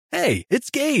Hey, it's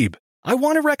Gabe. I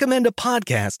want to recommend a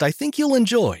podcast I think you'll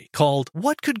enjoy called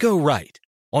What Could Go Right.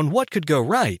 On What Could Go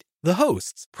Right, the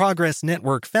hosts, Progress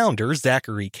Network founder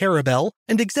Zachary Karabell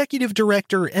and executive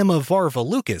director Emma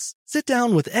Varva-Lucas, sit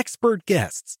down with expert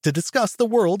guests to discuss the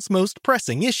world's most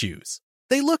pressing issues.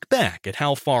 They look back at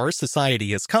how far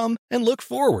society has come and look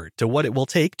forward to what it will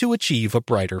take to achieve a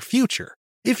brighter future.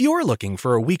 If you're looking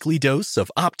for a weekly dose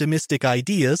of optimistic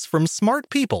ideas from smart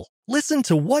people, listen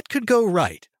to What Could Go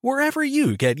Right wherever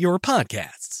you get your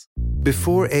podcasts.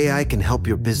 Before AI can help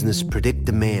your business predict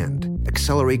demand,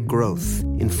 accelerate growth,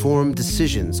 inform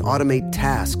decisions, automate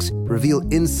tasks, reveal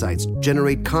insights,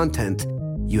 generate content,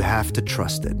 you have to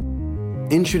trust it.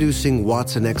 Introducing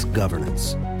watsonx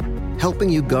Governance, helping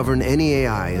you govern any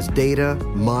AI as data,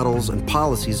 models, and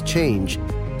policies change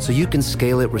so you can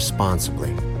scale it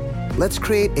responsibly. Let's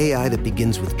create AI that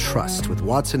begins with trust with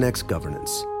watsonx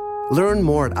Governance. Learn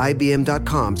more at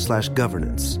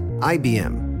ibm.com/governance.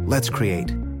 IBM. Let's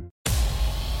create.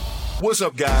 What's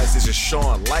up, guys? This is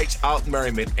Sean Lights Out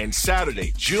Merriman, and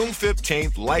Saturday, June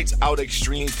 15th, Lights Out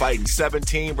Extreme Fighting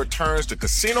 17 returns to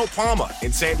Casino Palma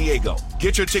in San Diego.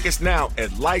 Get your tickets now at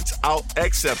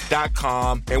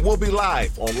lightsoutxf.com, and we'll be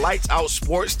live on Lights Out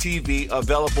Sports TV,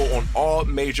 available on all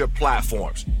major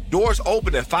platforms. Doors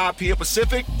open at 5 p.m.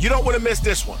 Pacific. You don't want to miss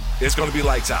this one. It's going to be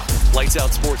lights out. Lights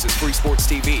Out Sports is free sports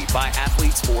TV by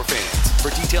athletes for fans. For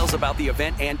details about the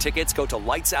event and tickets, go to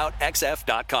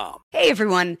lightsoutxf.com. Hey,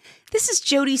 everyone. This is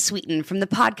Jodie Sweetin from the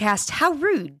podcast How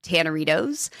Rude,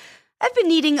 Tanneritos. I've been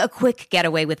needing a quick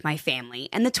getaway with my family,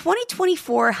 and the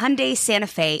 2024 Hyundai Santa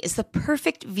Fe is the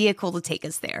perfect vehicle to take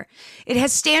us there. It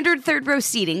has standard third-row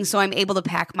seating, so I'm able to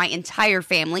pack my entire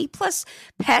family, plus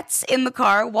pets, in the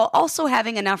car, while also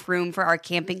having enough room for our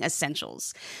camping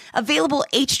essentials. Available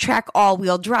H-Track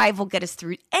all-wheel drive will get us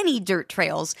through any dirt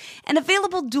trails, and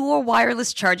available dual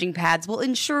wireless charging pads will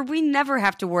ensure we never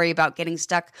have to worry about getting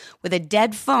stuck with a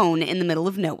dead phone in the middle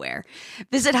of nowhere.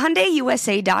 Visit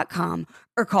HyundaiUSA.com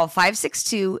or call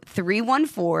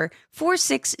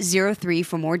 562-314-4603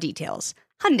 for more details.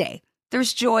 Hyundai,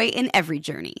 there's joy in every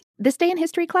journey. This Day in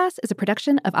History Class is a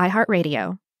production of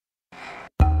iHeartRadio.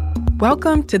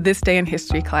 Welcome to This Day in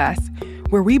History Class,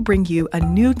 where we bring you a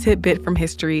new tidbit from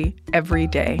history every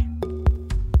day.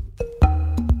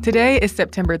 Today is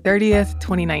September 30th,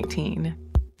 2019.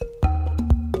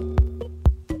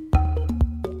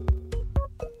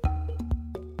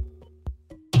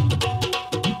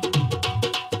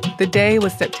 The day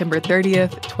was September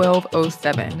 30th,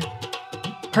 1207.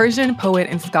 Persian poet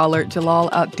and scholar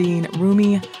Jalal ad-Din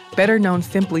Rumi, better known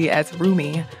simply as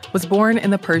Rumi, was born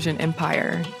in the Persian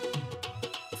Empire.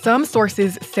 Some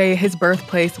sources say his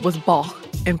birthplace was Balkh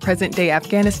in present-day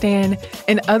Afghanistan,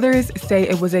 and others say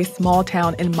it was a small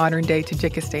town in modern-day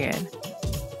Tajikistan.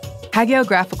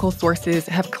 Hagiographical sources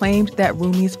have claimed that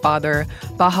Rumi's father,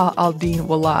 Baha al-Din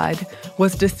Walad,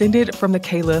 was descended from the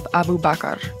Caliph Abu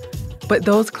Bakr, but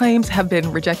those claims have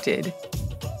been rejected.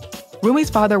 Rumi's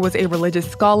father was a religious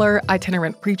scholar,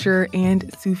 itinerant preacher, and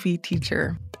Sufi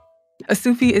teacher. A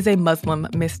Sufi is a Muslim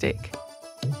mystic.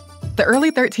 The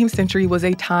early 13th century was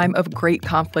a time of great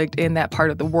conflict in that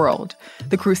part of the world.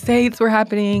 The Crusades were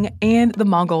happening, and the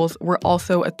Mongols were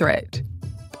also a threat.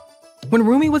 When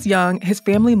Rumi was young, his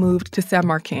family moved to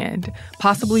Samarkand,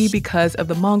 possibly because of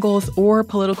the Mongols or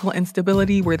political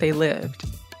instability where they lived.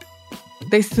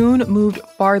 They soon moved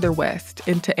farther west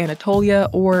into Anatolia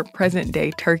or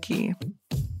present-day Turkey.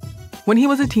 When he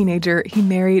was a teenager, he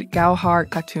married Gauhar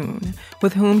Khatun,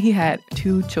 with whom he had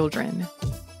 2 children.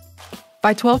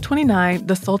 By 1229,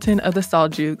 the Sultan of the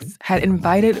Seljuks had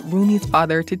invited Rumi's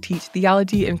father to teach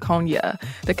theology in Konya,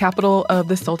 the capital of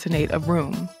the Sultanate of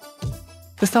Rum.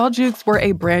 The Seljuks were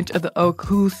a branch of the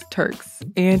Oghuz Turks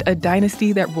and a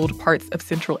dynasty that ruled parts of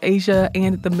Central Asia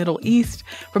and the Middle East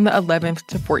from the 11th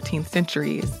to 14th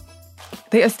centuries.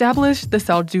 They established the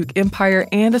Seljuk Empire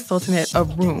and the Sultanate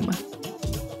of Rum.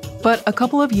 But a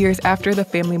couple of years after the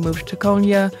family moved to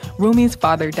Konya, Rumi's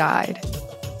father died.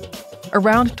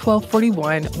 Around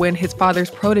 1241, when his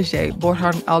father's protege,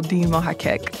 Burhan al-Din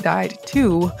Mohaqqaq, died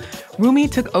too, Rumi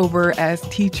took over as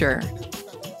teacher.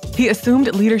 He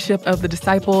assumed leadership of the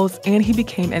disciples, and he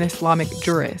became an Islamic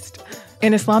jurist.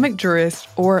 An Islamic jurist,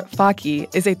 or faqih,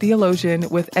 is a theologian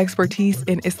with expertise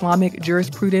in Islamic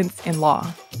jurisprudence and law.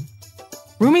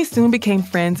 Rumi soon became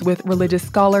friends with religious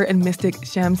scholar and mystic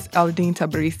Shams al-Din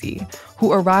Tabrizi,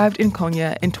 who arrived in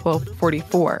Konya in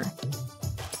 1244.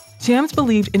 Shams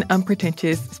believed in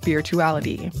unpretentious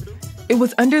spirituality. It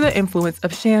was under the influence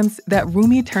of Shams that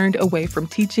Rumi turned away from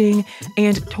teaching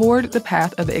and toward the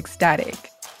path of the ecstatic.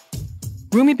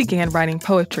 Rumi began writing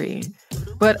poetry.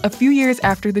 But a few years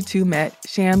after the two met,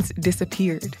 Shams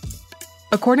disappeared.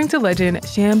 According to legend,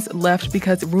 Shams left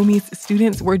because Rumi's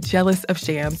students were jealous of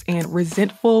Shams and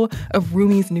resentful of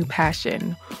Rumi's new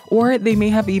passion, or they may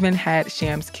have even had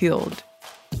Shams killed.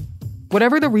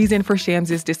 Whatever the reason for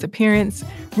Shams's disappearance,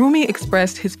 Rumi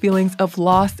expressed his feelings of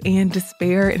loss and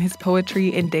despair in his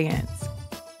poetry and dance.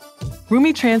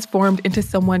 Rumi transformed into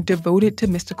someone devoted to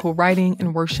mystical writing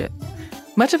and worship.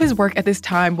 Much of his work at this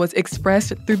time was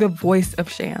expressed through the voice of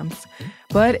Shams,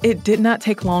 but it did not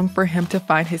take long for him to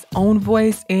find his own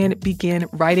voice and begin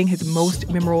writing his most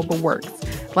memorable works,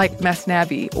 like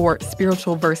Masnavi, or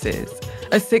Spiritual Verses,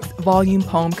 a 6-volume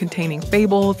poem containing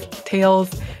fables,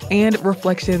 tales, and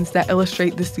reflections that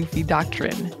illustrate the Sufi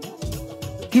doctrine.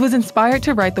 He was inspired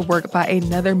to write the work by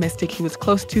another mystic he was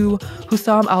close to,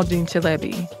 Hussam al-Din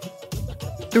Chalebi.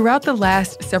 Throughout the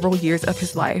last several years of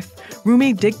his life,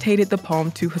 Rumi dictated the poem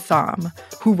to Hussam,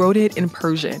 who wrote it in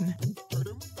Persian.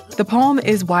 The poem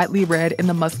is widely read in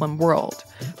the Muslim world.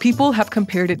 People have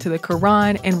compared it to the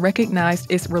Quran and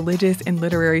recognized its religious and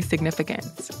literary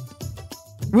significance.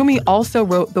 Rumi also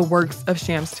wrote the works of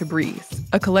Shams Tabriz,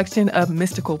 a collection of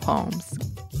mystical poems.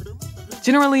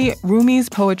 Generally, Rumi's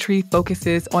poetry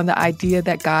focuses on the idea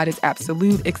that God is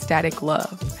absolute, ecstatic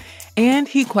love, and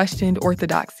he questioned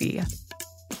orthodoxy.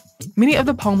 Many of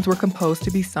the poems were composed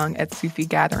to be sung at Sufi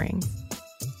gatherings.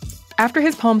 After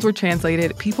his poems were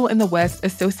translated, people in the West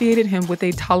associated him with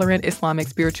a tolerant Islamic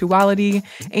spirituality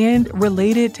and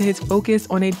related to his focus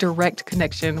on a direct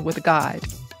connection with God.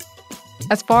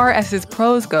 As far as his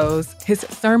prose goes, his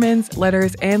sermons,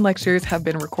 letters, and lectures have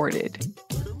been recorded.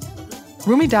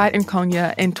 Rumi died in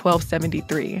Konya in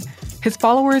 1273. His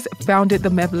followers founded the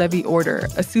Mevlevi order,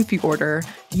 a Sufi order,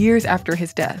 years after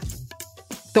his death.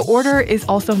 The order is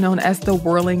also known as the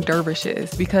Whirling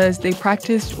Dervishes because they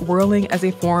practiced whirling as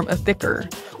a form of dhikr,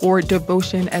 or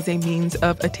devotion as a means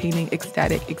of attaining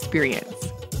ecstatic experience.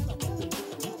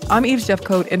 I'm Eve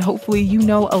Jeffcoat, and hopefully you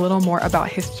know a little more about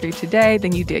history today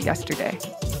than you did yesterday.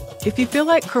 If you feel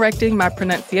like correcting my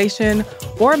pronunciation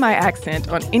or my accent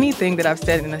on anything that I've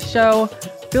said in the show,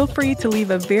 feel free to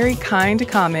leave a very kind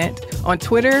comment on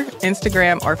Twitter,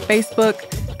 Instagram, or Facebook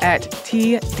at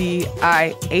TDIHC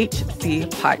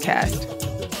Podcast.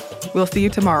 We'll see you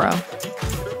tomorrow.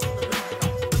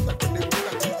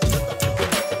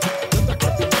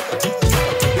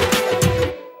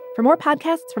 For more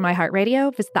podcasts from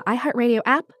iHeartRadio, visit the iHeartRadio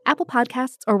app, Apple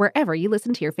Podcasts, or wherever you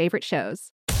listen to your favorite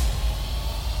shows.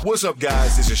 What's up,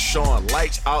 guys? This is Sean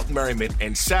Lights Out Merriman,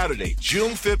 and Saturday,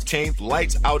 June 15th,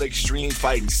 Lights Out Extreme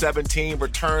Fighting 17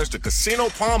 returns to Casino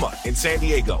Palma in San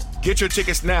Diego. Get your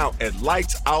tickets now at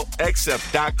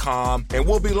lightsoutxf.com, and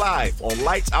we'll be live on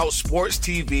Lights Out Sports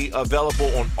TV, available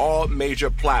on all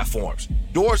major platforms.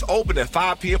 Doors open at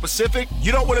 5 p.m. Pacific.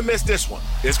 You don't want to miss this one.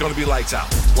 It's going to be lights out.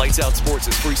 Lights Out Sports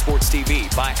is free sports TV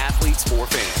by athletes for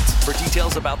fans. For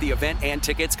details about the event and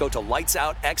tickets, go to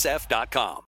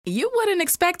lightsoutxf.com. You wouldn't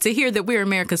expect to hear that we're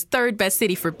America's third best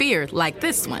city for beer like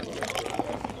this one.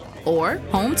 Or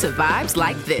home to vibes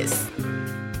like this.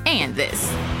 And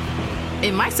this.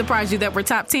 It might surprise you that we're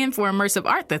top 10 for immersive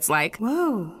art that's like,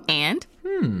 whoa. And,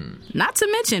 not to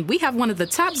mention, we have one of the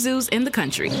top zoos in the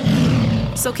country.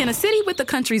 So can a city with the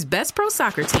country's best pro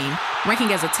soccer team,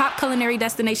 ranking as a top culinary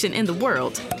destination in the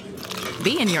world,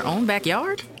 be in your own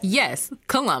backyard? Yes,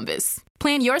 Columbus.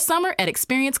 Plan your summer at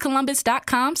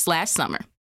experiencecolumbus.com/summer.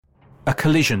 A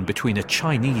collision between a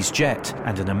Chinese jet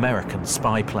and an American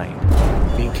spy plane.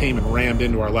 He came and rammed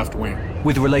into our left wing.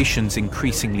 With relations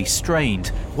increasingly strained,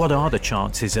 what are the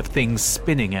chances of things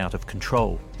spinning out of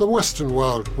control? The Western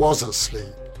world was asleep.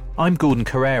 I'm Gordon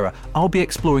Carrera. I'll be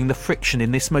exploring the friction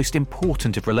in this most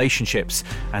important of relationships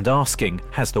and asking,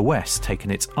 has the West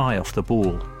taken its eye off the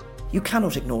ball? You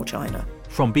cannot ignore China.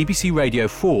 From BBC Radio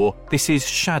 4, this is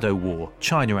Shadow War,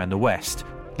 China and the West.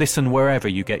 Listen wherever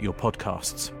you get your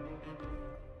podcasts.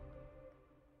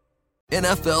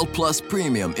 NFL Plus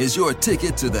Premium is your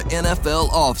ticket to the NFL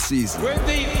offseason. With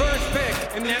the first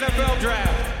pick in the NFL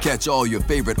Draft. Catch all your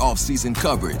favorite offseason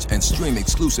coverage and stream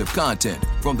exclusive content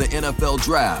from the NFL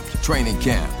Draft, training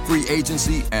camp, free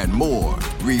agency, and more.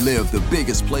 Relive the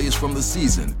biggest plays from the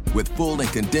season with full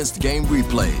and condensed game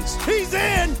replays. He's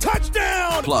in!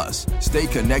 Touchdown! Plus, stay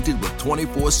connected with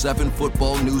 24/7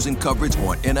 football news and coverage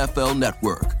on NFL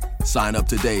Network. Sign up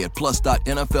today at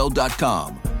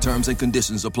plus.nfl.com. Terms and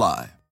conditions apply.